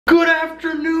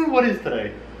afternoon. What is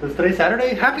today? Is today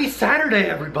Saturday? Happy Saturday,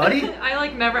 everybody. I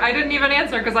didn't even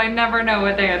answer because I never know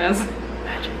what day it is.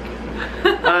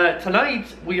 Magic.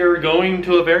 Tonight, we are going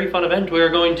to a very fun event. We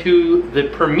are going to the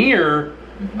premiere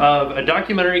of a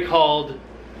documentary called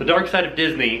The Dark Side of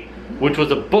Disney, which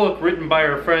was a book written by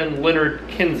our friend Leonard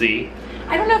Kinsey.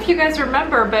 I don't know if you guys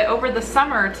remember, but over the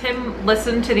summer, Tim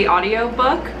listened to the audio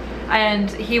book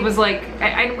and he was like,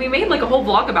 and we made like a whole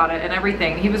vlog about it and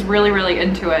everything. He was really, really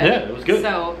into it. Yeah, it was good.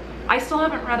 So I still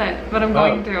haven't read it, but I'm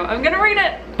going to. I'm gonna read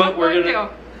it. But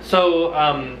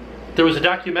So there was a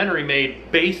documentary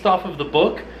made based off of the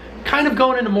book, kind of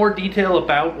going into more detail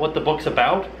about what the book's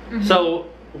about. So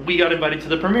we got invited to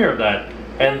the premiere of that.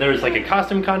 And there's like a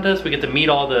costume contest. We get to meet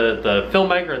all the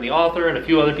filmmaker and the author and a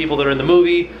few other people that are in the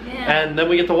movie. Yeah. And then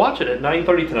we get to watch it at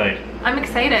 9:30 tonight. I'm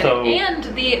excited. And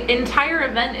the entire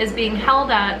event is being held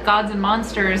at Gods and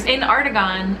Monsters in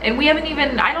Artegon. And we haven't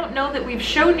even, I don't know that we've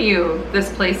shown you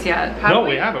this place yet. No,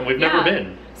 we haven't. We've never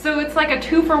been. So it's like a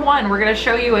 2-for-1. We're gonna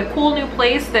show you a cool new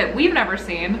place that we've never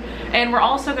seen. And we're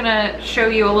also gonna show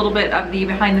you a little bit of the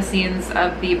behind the scenes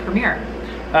of the premiere.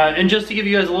 And just to give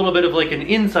you guys a little bit of like an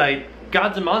insight,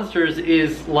 Gods and Monsters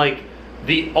is like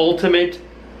the ultimate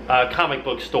comic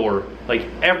book store. Like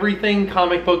everything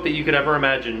comic book that you could ever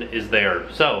imagine is there.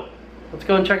 So let's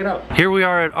go and check it out. Here we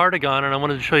are at Artegon, and I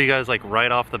wanted to show you guys like right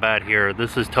off the bat here.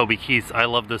 This is Toby Keith's I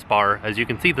Love This Bar. As you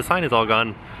can see, the sign is all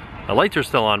gone. The lights are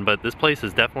still on, but this place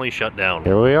is definitely shut down.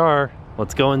 Here we are.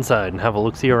 Let's go inside and have a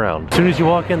look-see around. As soon as you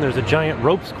walk in, there's a giant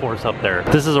ropes course up there.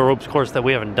 This is a ropes course that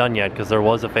we haven't done yet because there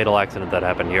was a fatal accident that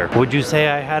happened here. Would you say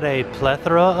I had a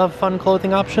plethora of fun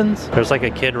clothing options? There's like a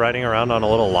kid riding around on a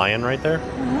little lion right there.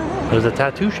 There's a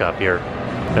tattoo shop here.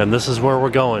 And this is where we're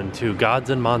going, to Gods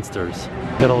and Monsters.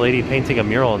 Got a lady painting a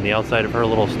mural on the outside of her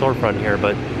little storefront here,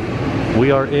 but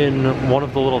we are in one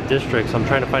of the little districts. I'm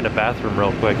trying to find a bathroom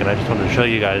real quick, and I just wanted to show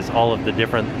you guys all of the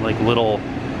different like little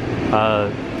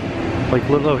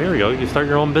oh, here we go. You start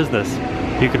your own business.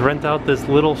 You could rent out this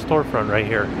little storefront right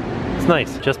here. It's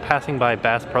nice. Just passing by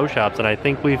Bass Pro Shops, and I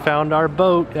think we found our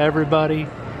boat, everybody.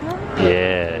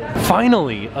 Yeah.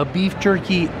 Finally, a beef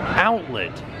jerky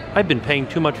outlet. I've been paying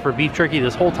too much for beef jerky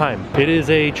this whole time. It is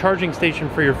a charging station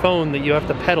for your phone that you have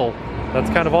to pedal. That's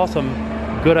kind of awesome.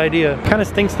 Good idea. Kind of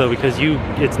stinks though, because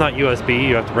it's not USB.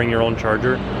 You have to bring your own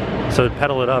charger. So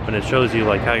pedal it up and it shows you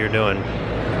like how you're doing.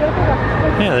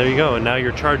 Yeah, there you go. And now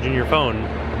you're charging your phone. You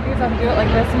just have to do it like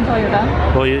this until you're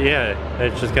done? Well, yeah.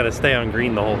 It's just got to stay on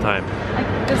green the whole time.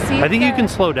 I think you can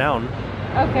slow down.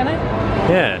 Oh, can I?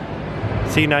 Yeah.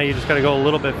 See, now you just got to go a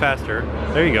little bit faster.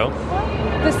 There you go.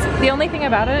 The only thing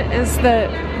about it is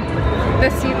that the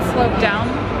seats slope down.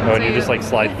 Oh, and you just like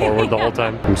slide forward the whole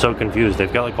time? I'm so confused.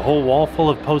 They've got like a whole wall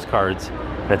full of postcards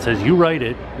that says, you write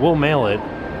it, we'll mail it.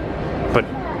 But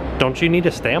don't you need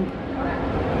a stamp?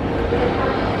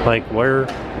 Like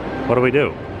what do we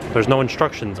do? There's no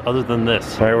instructions other than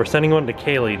this. All right, we're sending one to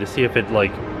Kaylee to see if it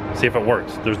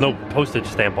works. There's no postage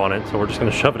stamp on it, so we're just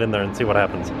gonna shove it in there and see what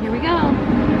happens. Here we go.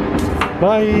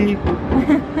 Bye.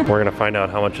 We're gonna find out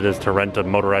how much it is to rent a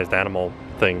motorized animal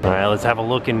thing. All right, let's have a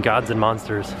look in Gods and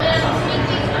Monsters.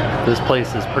 This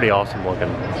place is pretty awesome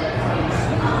looking.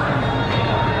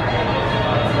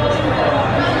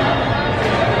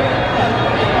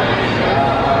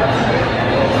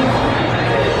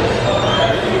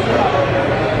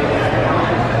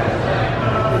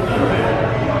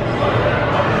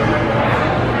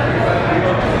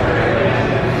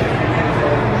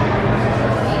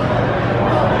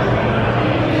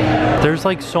 There's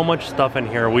like so much stuff in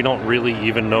here, we don't really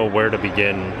even know where to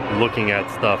begin looking at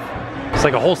stuff. It's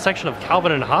like a whole section of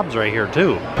Calvin and Hobbes right here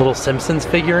too. Little Simpsons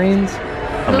figurines.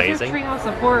 Amazing. Those are Treehouse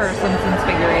of Horror Simpsons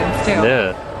figurines too.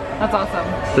 Yeah. That's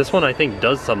awesome. This one I think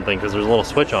does something because there's a little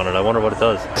switch on it. I wonder what it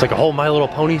does. It's like a whole My Little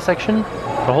Pony section.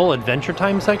 A whole Adventure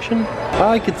Time section.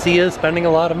 I could see us spending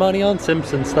a lot of money on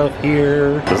Simpsons stuff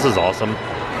here. This is awesome.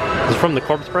 This is from The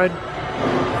Corpse Bride.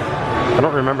 I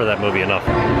don't remember that movie enough.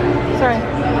 Sorry.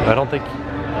 I don't think,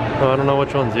 oh, I don't know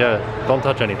which ones, yeah. Don't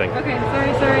touch anything. Okay,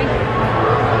 sorry.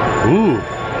 Ooh,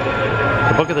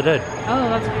 The Book of the Dead. Oh,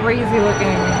 that's crazy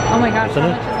looking. Oh my gosh, how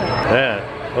much is it?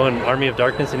 Yeah, oh, and Army of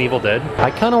Darkness and Evil Dead.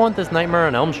 I kind of want this Nightmare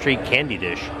on Elm Street candy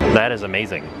dish. That is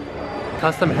amazing.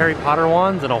 Custom Harry Potter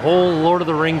wands and a whole Lord of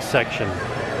the Rings section.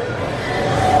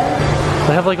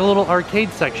 They have like a little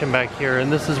arcade section back here,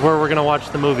 and this is where we're gonna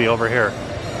watch the movie over here.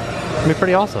 It's gonna be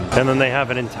pretty awesome. And then they have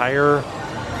an entire,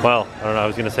 well, I don't know, I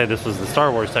was gonna say this was the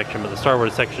Star Wars section, but the Star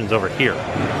Wars section's over here.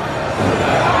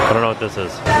 I don't know what this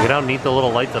is. Look at how neat the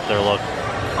little lights up there look.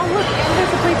 Oh look, and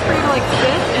there's a place for you to like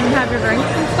sit and have your drinks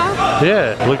and stuff.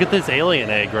 Yeah, look at this alien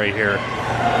egg right here.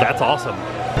 That's awesome.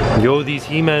 Yo, these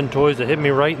He-Man toys that hit me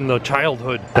right in the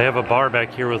childhood. They have a bar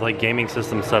back here with like gaming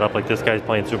systems set up. Like this guy's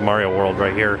playing Super Mario World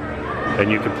right here.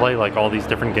 And you can play like all these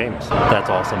different games. That's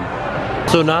awesome.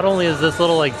 So not only is this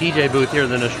little like DJ booth here in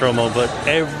the Nostromo, but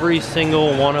every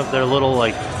single one of their little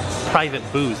like private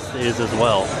booths is as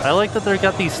well. I like that they've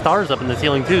got these stars up in the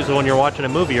ceiling too, so when you're watching a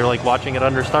movie, you're like watching it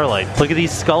under starlight. Look at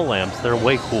these skull lamps, they're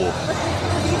way cool.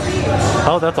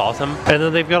 Oh, that's awesome. And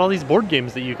then they've got all these board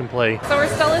games that you can play. So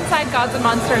we're still inside Gods and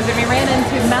Monsters, and we ran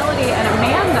into Melody and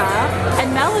Amanda.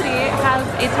 And Melody has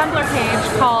a Tumblr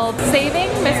page called Saving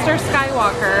Mr.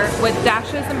 Skywalker with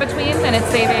dashes in between, and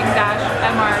it's saving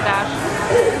 -mr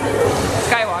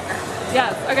Skywalker.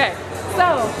 Yes, okay.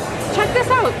 So, check this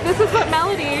out. This is what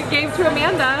Melody gave to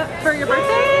Amanda for your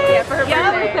birthday? Yeah, for her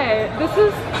birthday. This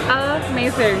is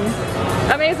amazing.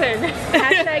 Amazing.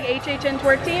 Hashtag HHN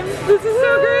Twerk Team. This is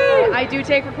so great. I do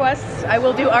take requests. I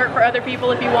will do art for other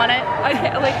people if you want it.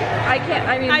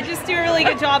 I mean, I just do a really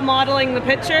good job modeling the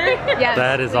picture. Yes.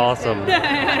 That is awesome.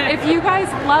 if you guys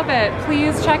love it,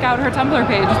 please check out her Tumblr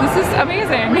page. This is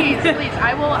amazing. Please.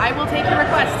 I will take your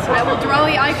requests. I will draw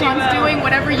the icons doing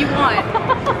whatever you want.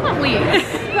 Please.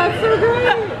 That's so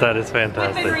great. That is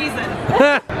fantastic. Within reason.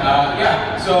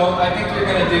 Yeah, so I think you're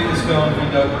going to dig this film if you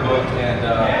dug the book, and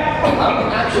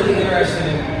I'm actually interested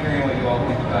in hearing what you all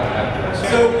think about it afterwards.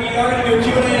 So we are going to do a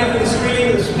Q&A after the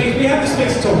screening. We have the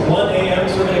space until 1 a.m.,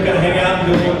 so we're going to kind of hang out and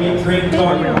do a little meet and greet and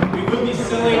talk. We will be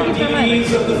selling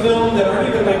DVDs of the film that aren't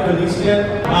even like released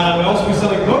yet. We'll also be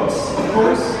selling books, of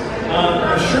course.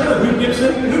 Sure, Hoot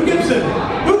Gibson. Hoot Gibson!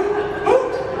 Hoot!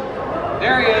 Hoot!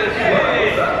 There he is.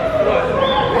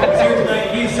 He's here tonight.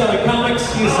 He's selling comics.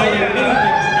 He's selling many things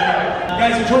tonight.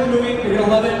 Guys, enjoy the movie. You're going to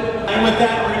love it. And with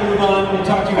that, we're going to move on. We'll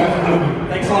talk to you after the movie.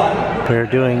 Thanks a lot. We're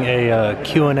doing a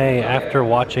Q&A after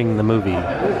watching the movie.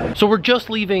 So we're just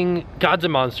leaving Gods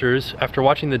and Monsters after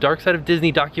watching the Dark Side of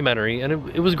Disney documentary, and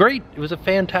it was great. It was a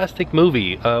fantastic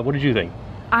movie. What did you think?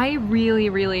 I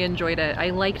really enjoyed it.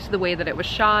 I liked the way that it was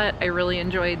shot. I really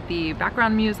enjoyed the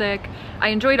background music. I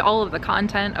enjoyed all of the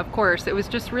content, of course. It was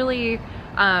just really,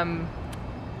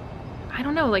 I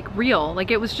don't know, like real.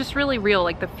 Like it was just really real.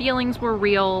 Like the feelings were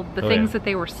real. The things that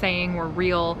they were saying were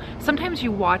real. Sometimes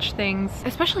you watch things,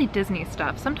 especially Disney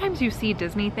stuff. Sometimes you see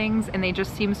Disney things and they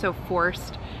just seem so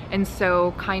forced and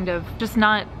so kind of just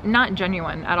not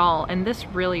genuine at all. And this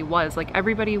really was. Like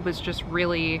everybody was just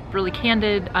really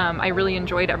candid. I really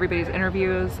enjoyed everybody's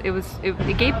interviews.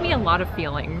 It gave me a lot of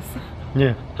feelings.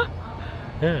 Yeah.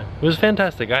 Yeah, it was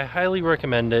fantastic. I highly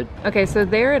recommend it. Okay, so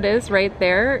there it is right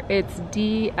there. It's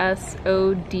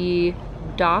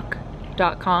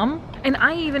dsoddoc.com. And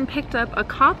I even picked up a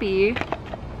copy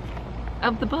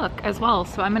of the book as well,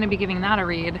 so I'm gonna be giving that a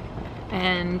read.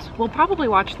 And we'll probably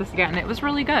watch this again. It was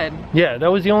really good. Yeah,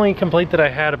 that was the only complaint that I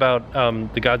had about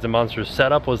the Gods and Monsters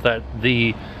setup, was that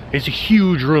it's a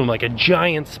huge room, like a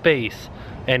giant space,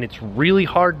 and it's really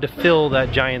hard to fill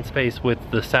that giant space with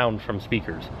the sound from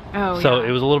speakers. Oh, so yeah.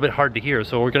 it was a little bit hard to hear.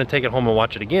 So we're gonna take it home and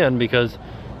watch it again because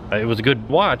it was a good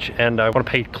watch and I want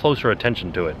to pay closer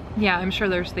attention to it. Yeah, I'm sure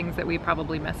there's things that we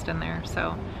probably missed in there.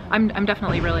 So I'm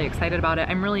definitely really excited about it.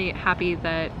 I'm really happy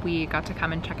that we got to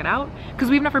come and check it out because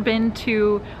we've never been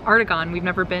to Artegon. We've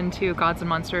never been to Gods and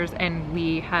Monsters, and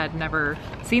we had never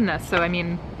seen this. So I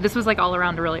mean, this was like all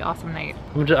around a really awesome night.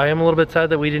 I am a little bit sad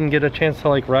that we didn't get a chance to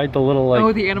like ride the little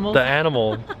like the animals? the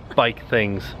animal bike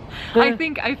things.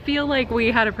 I feel like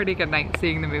we had a pretty good night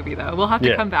seeing the movie though. We'll have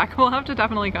to come back. We'll have to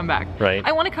definitely come back. Right.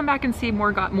 I want to come back and see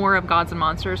more of Gods and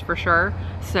Monsters for sure.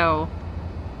 So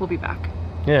we'll be back.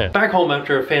 Yeah. Back home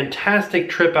after a fantastic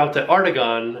trip out to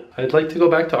Artegon. I'd like to go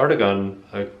back to Artegon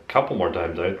a couple more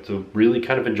times. I really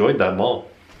kind of enjoyed that mall.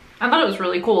 I thought it was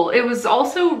really cool. It was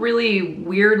also really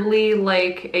weirdly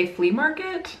like a flea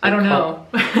market. I don't know.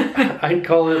 I'd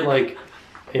call it like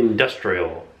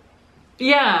industrial.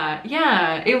 Yeah,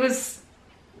 it was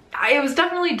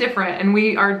definitely different, and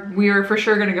we are for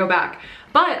sure gonna go back.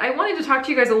 But I wanted to talk to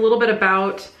you guys a little bit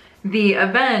about the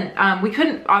event. We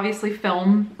couldn't obviously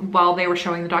film while they were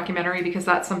showing the documentary because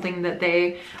that's something that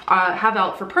they have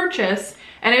out for purchase.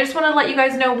 And I just want to let you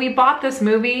guys know we bought this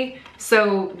movie,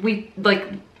 so we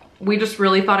just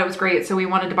really thought it was great, so we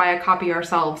wanted to buy a copy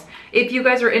ourselves. If you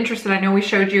guys are interested, I know we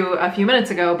showed you a few minutes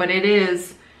ago, but it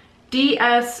is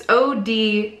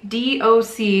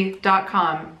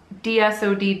dsoddoc.com.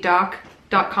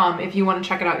 dsoddoc.com if you want to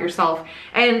check it out yourself.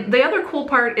 And the other cool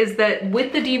part is that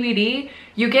with the DVD,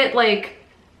 you get like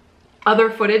other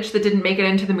footage that didn't make it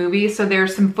into the movie. So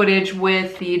there's some footage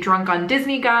with the Drunk on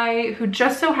Disney guy who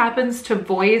just so happens to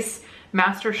voice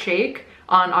Master Shake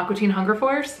on Aqua Teen Hunger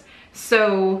Force.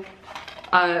 So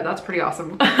That's pretty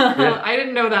awesome. I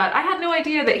didn't know that. I had no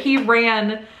idea that he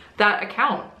ran that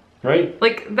account. Right.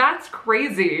 Like, that's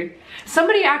crazy.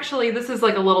 Somebody actually, this is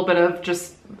like a little bit of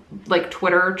just like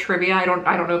Twitter trivia. I don't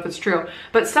know if it's true,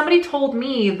 but somebody told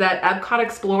me that Epcot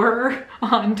Explorer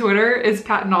on Twitter is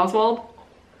Patton Oswalt.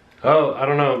 Oh, I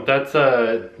don't know. That's,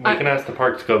 we can ask the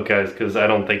Park Scope guys, because I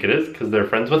don't think it is, because they're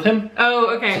friends with him.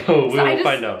 Oh, okay. So we will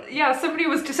find out. Yeah, somebody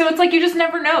was, so it's like you just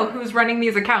never know who's running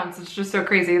these accounts. It's just so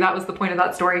crazy. That was the point of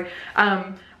that story.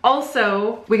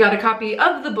 Also, we got a copy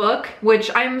of the book,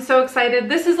 which I'm so excited.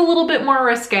 This is a little bit more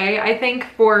risque, I think,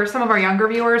 for some of our younger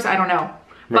viewers. I don't know.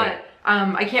 Right. But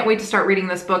I can't wait to start reading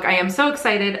this book. I am so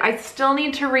excited. I still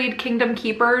need to read Kingdom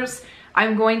Keepers.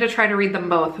 I'm going to try to read them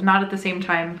both, not at the same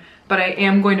time, but I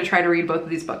am going to try to read both of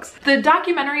these books. The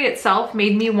documentary itself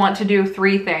made me want to do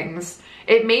 3 things.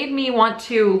 It made me want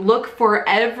to look for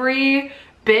every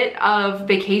bit of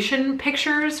vacation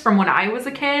pictures from when I was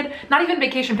a kid. Not even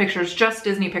vacation pictures, just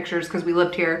Disney pictures, because we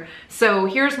lived here. So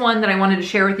here's one that I wanted to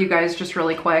share with you guys just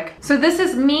really quick. So this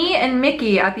is me and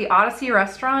Mickey at the Odyssey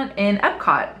restaurant in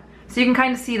Epcot. So you can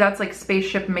kind of see that's like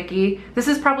Spaceship Mickey. This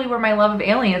is probably where my love of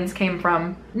aliens came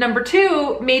from. Number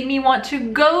 2 made me want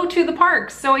to go to the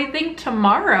parks. So I think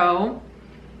tomorrow,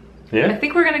 I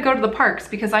think we're gonna go to the parks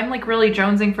because I'm like really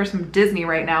jonesing for some Disney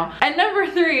right now. And number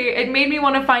 3, it made me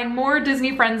want to find more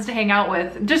Disney friends to hang out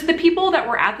with. Just the people that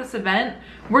were at this event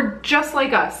were just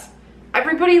like us.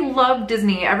 Everybody loved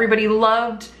Disney. Everybody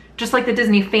loved just like the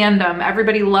Disney fandom.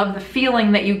 Everybody loved the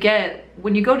feeling that you get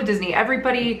when you go to Disney.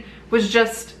 Everybody was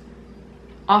just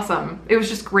awesome. It was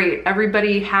just great.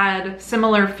 Everybody had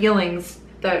similar feelings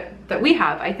that we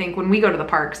have, I think, when we go to the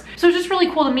parks. So it was just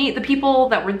really cool to meet the people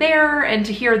that were there and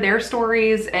to hear their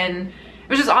stories, and it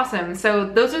was just awesome. So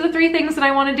those are the 3 things that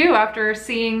I want to do after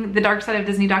seeing the Dark Side of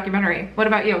Disney documentary. What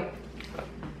about you?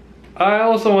 I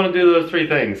also want to do those 3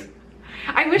 things.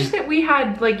 I wish that we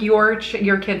had like your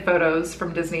kid photos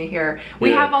from Disney here.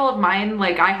 We have all of mine.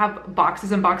 Like I have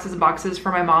boxes and boxes and boxes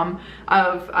for my mom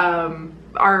of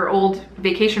our old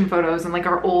vacation photos and like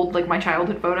our old, like my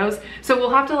childhood photos. So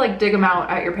we'll have to like dig them out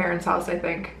at your parents' house, I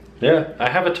think. Yeah, I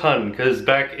have a ton, because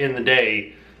back in the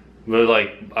day,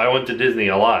 like I went to Disney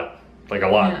a lot, like a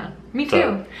lot. Yeah, me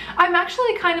too. I'm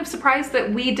actually kind of surprised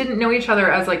that we didn't know each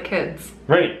other as like kids.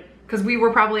 Right. Because we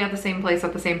were probably at the same place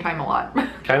at the same time a lot.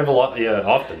 Kind of a lot, yeah,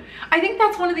 often. I think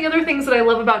that's one of the other things that I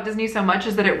love about Disney so much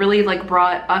is that it really like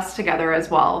brought us together as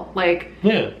well. Like,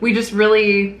 we just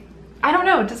really, I don't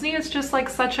know, Disney is just like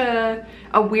such a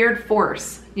weird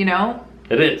force, you know?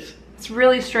 It is. It's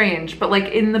really strange, but like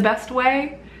in the best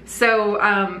way. So,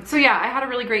 so yeah, I had a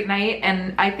really great night,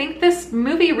 and I think this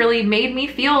movie really made me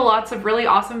feel lots of really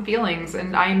awesome feelings,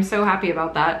 and I'm so happy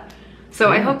about that. So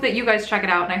I hope that you guys check it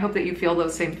out, and I hope that you feel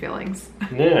those same feelings.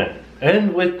 Yeah,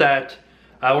 and with that,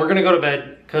 we're gonna go to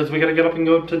bed because we gotta get up and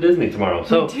go to Disney tomorrow.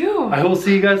 So we do. I will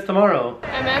see you guys tomorrow.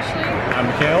 I'm Ashley. I'm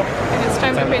Mikhail. And it's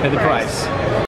time to pay the price.